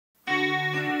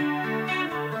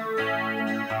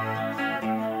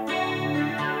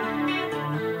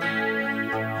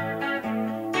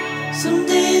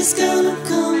Someday's gonna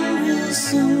come real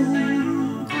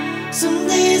soon.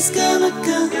 Someday's gonna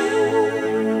come.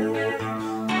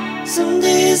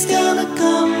 Someday's gonna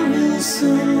come real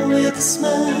soon with a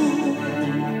smile.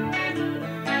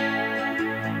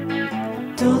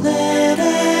 Don't let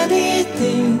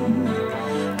anything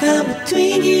come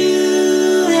between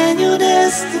you and your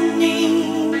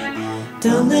destiny.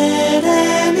 Don't let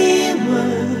any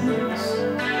words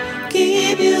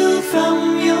keep you from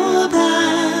your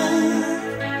path,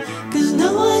 'cause no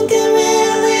one can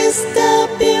really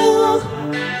stop you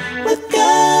with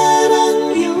God on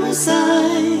your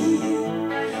side.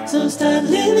 So start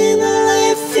living the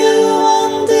life you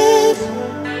wanted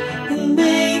and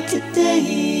make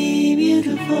today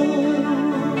beautiful.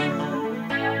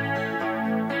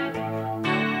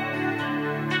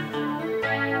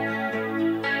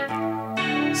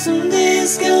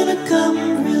 Someday's gonna come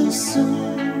real soon.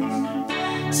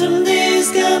 Someday's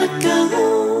gonna come.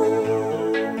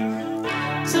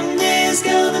 Someday's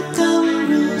gonna come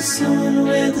real soon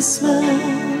with a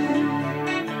smile.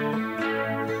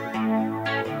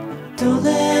 Don't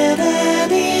let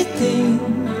anything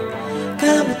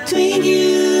come between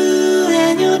you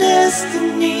and your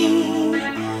destiny.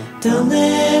 Don't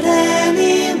let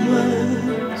any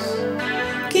words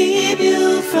keep you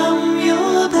from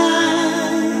your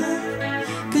path,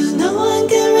 'cause no one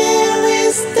can really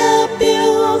stop you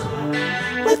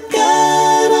with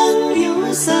God on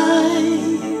your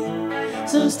side.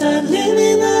 So start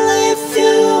living the life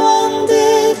you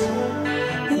wanted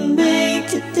and make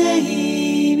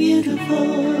today beautiful.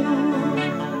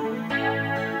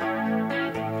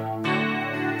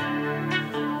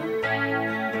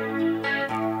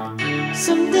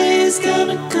 Someday's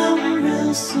gonna come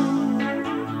real soon.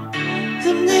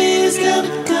 Someday's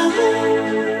gonna come.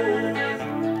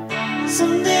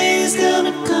 Someday's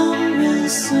gonna come real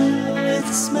soon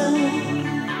with a smile.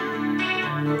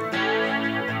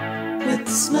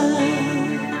 With a smile.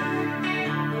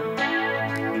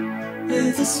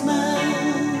 With a smile.